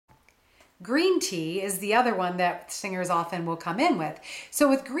Green tea is the other one that singers often will come in with. So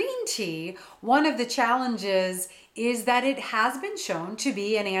with green tea, one of the challenges is that it has been shown to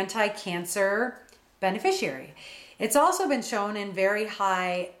be an anti-cancer beneficiary. It's also been shown in very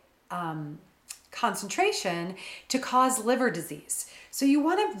high concentration to cause liver disease. So you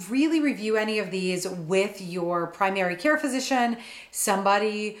want to really review any of these with your primary care physician,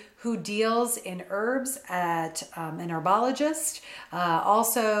 somebody who deals in herbs at an herbologist,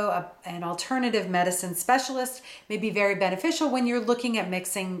 also an alternative medicine specialist may be very beneficial when you're looking at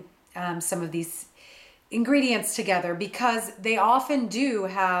mixing some of these ingredients together, because they often do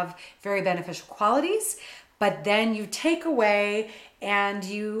have very beneficial qualities, but then you take away and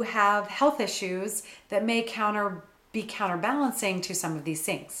you have health issues that may be counterbalancing to some of these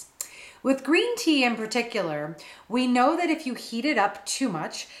things. With green tea in particular, we know that if you heat it up too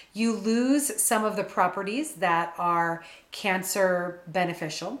much, you lose some of the properties that are cancer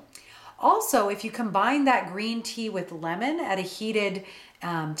beneficial. Also, if you combine that green tea with lemon at a heated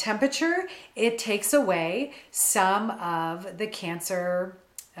temperature, it takes away some of the cancer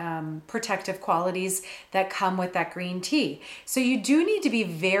protective qualities that come with that green tea. So you do need to be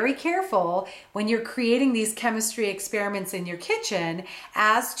very careful when you're creating these chemistry experiments in your kitchen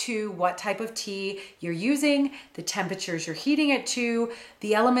as to what type of tea you're using, the temperatures you're heating it to,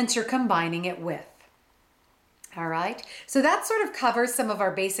 the elements you're combining it with. All right, so that sort of covers some of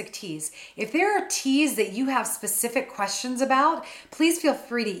our basic teas. If there are teas that you have specific questions about, please feel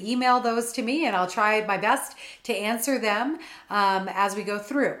free to email those to me and I'll try my best to answer them as we go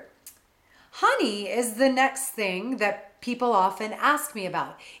through. Honey is the next thing that people often ask me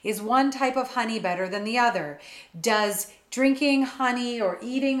about. Is one type of honey better than the other? Does drinking honey or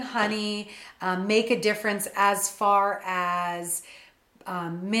eating honey make a difference as far as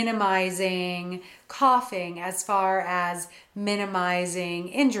minimizing coughing, as far as minimizing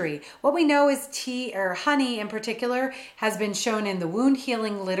injury? What we know is tea, or honey in particular, has been shown in the wound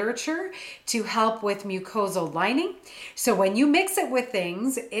healing literature to help with mucosal lining. So when you mix it with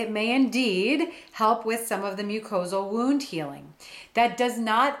things, it may indeed help with some of the mucosal wound healing. That does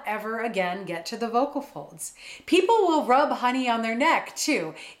not ever again get to the vocal folds. People will rub honey on their neck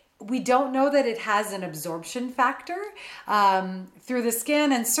too. We don't know that it has an absorption factor through the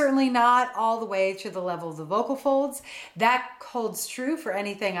skin, and certainly not all the way to the level of the vocal folds. That holds true for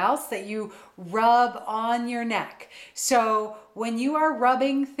anything else that you rub on your neck. So when you are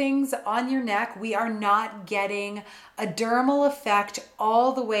rubbing things on your neck, we are not getting a dermal effect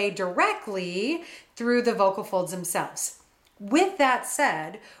all the way directly through the vocal folds themselves. With that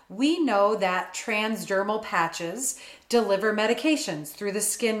said, we know that transdermal patches deliver medications through the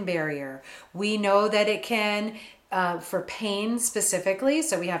skin barrier. We know that it can, for pain specifically,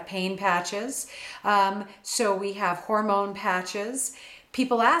 so we have pain patches. So we have hormone patches.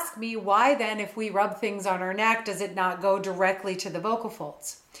 People ask me, why then, if we rub things on our neck, does it not go directly to the vocal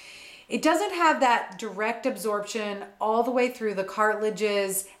folds? It doesn't have that direct absorption all the way through the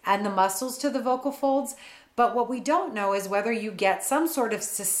cartilages and the muscles to the vocal folds. But what we don't know is whether you get some sort of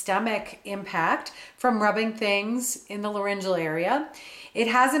systemic impact from rubbing things in the laryngeal area. It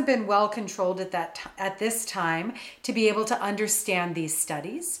hasn't been well controlled at this time to be able to understand these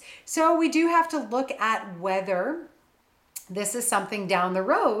studies. So we do have to look at whether this is something down the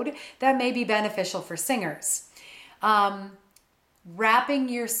road that may be beneficial for singers. Wrapping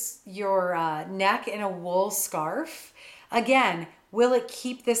your neck in a wool scarf, again, will it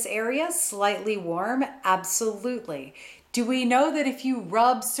keep this area slightly warm? Absolutely. Do we know that if you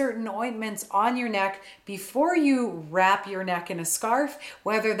rub certain ointments on your neck before you wrap your neck in a scarf,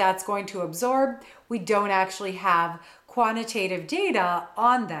 whether that's going to absorb? We don't actually have quantitative data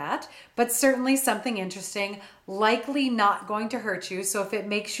on that, but certainly something interesting, likely not going to hurt you. So if it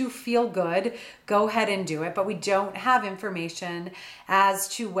makes you feel good, go ahead and do it. But we don't have information as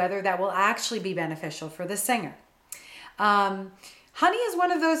to whether that will actually be beneficial for the singer. Honey is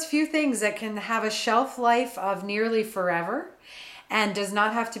one of those few things that can have a shelf life of nearly forever and does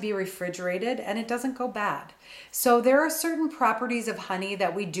not have to be refrigerated, and it doesn't go bad. So there are certain properties of honey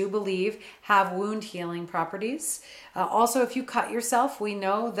that we do believe have wound healing properties. Also, if you cut yourself, we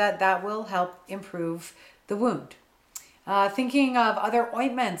know that that will help improve the wound. Thinking of other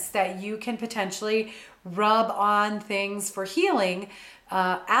ointments that you can potentially rub on things for healing,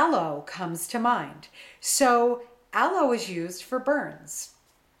 aloe comes to mind. So aloe is used for burns.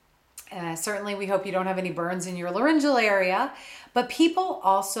 Certainly we hope you don't have any burns in your laryngeal area, but people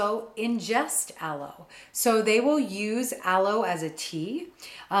also ingest aloe. So they will use aloe as a tea.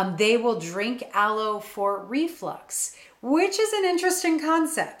 They will drink aloe for reflux, which is an interesting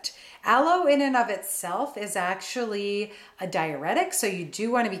concept. Aloe in and of itself is actually a diuretic, so you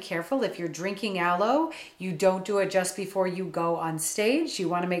do want to be careful if you're drinking aloe. You don't do it just before you go on stage. You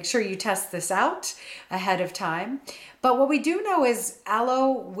want to make sure you test this out ahead of time. But what we do know is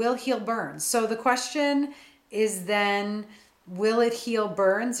aloe will heal burns. So the question is then, will it heal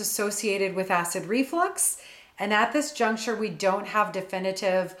burns associated with acid reflux? And at this juncture, we don't have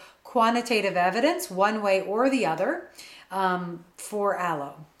definitive quantitative evidence one way or the other for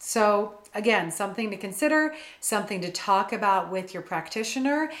aloe. So again, something to consider, something to talk about with your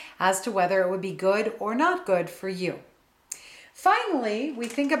practitioner as to whether it would be good or not good for you. Finally, we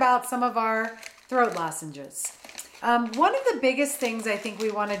think about some of our throat lozenges. One of the biggest things I think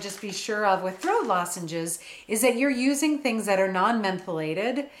we want to just be sure of with throat lozenges is that you're using things that are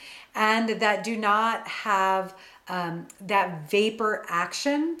non-mentholated and that do not have that vapor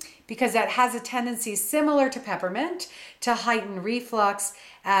action, because that has a tendency similar to peppermint to heighten reflux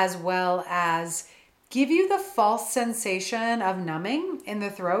as well as give you the false sensation of numbing in the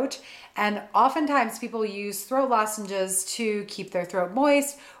throat. And oftentimes people use throat lozenges to keep their throat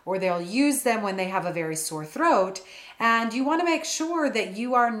moist, or they'll use them when they have a very sore throat. And you want to make sure that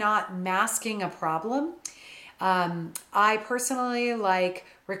you are not masking a problem. I personally like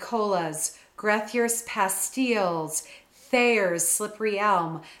Ricola's, Grethier's Pastilles, Thayer's Slippery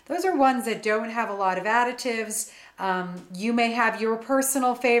Elm. Those are ones that don't have a lot of additives. You may have your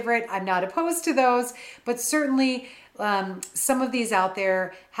personal favorite. I'm not opposed to those, but certainly some of these out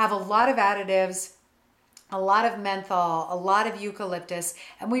there have a lot of additives, a lot of menthol, a lot of eucalyptus,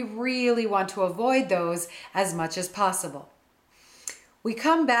 and we really want to avoid those as much as possible. We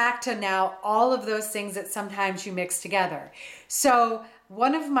come back to now all of those things that sometimes you mix together. So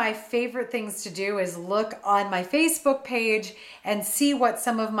one of my favorite things to do is look on my Facebook page and see what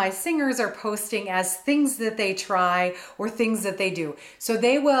some of my singers are posting as things that they try or things that they do. So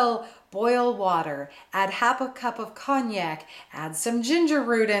they will boil water, add half a cup of cognac, add some ginger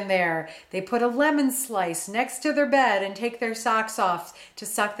root in there. They put a lemon slice next to their bed and take their socks off to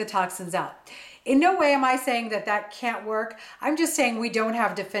suck the toxins out. In no way am I saying that that can't work. I'm just saying we don't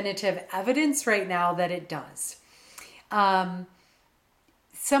have definitive evidence right now that it does.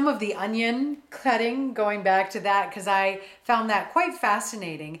 Some of the onion cutting, going back to that, because I found that quite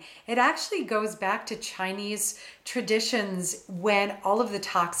fascinating. It actually goes back to Chinese traditions when all of the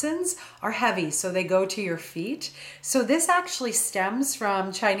toxins are heavy, so they go to your feet. So this actually stems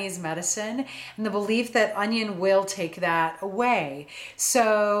from Chinese medicine and the belief that onion will take that away.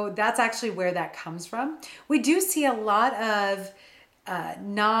 So that's actually where that comes from. We do see a lot of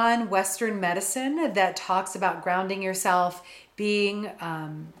non-Western medicine that talks about grounding yourself, being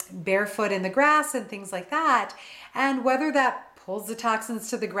barefoot in the grass and things like that. And whether that pulls the toxins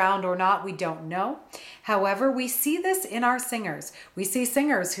to the ground or not, we don't know. However, we see this in our singers. We see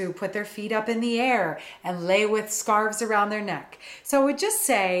singers who put their feet up in the air and lay with scarves around their neck. So I would just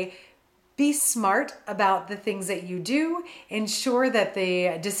say, be smart about the things that you do. Ensure that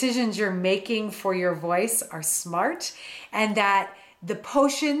the decisions you're making for your voice are smart, and that the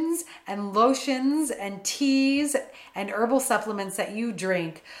potions and lotions and teas and herbal supplements that you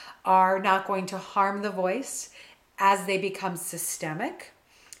drink are not going to harm the voice as they become systemic,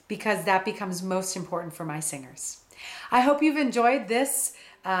 because that becomes most important for my singers. I hope you've enjoyed this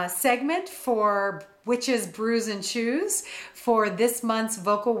segment for Witches, Brews, and Chews for this month's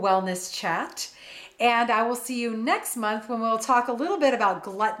Vocal Wellness Chat. And I will see you next month when we'll talk a little bit about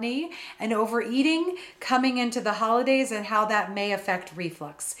gluttony and overeating coming into the holidays and how that may affect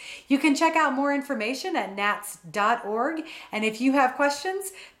reflux. You can check out more information at nats.org. And if you have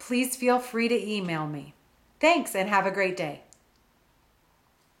questions, please feel free to email me. Thanks and have a great day.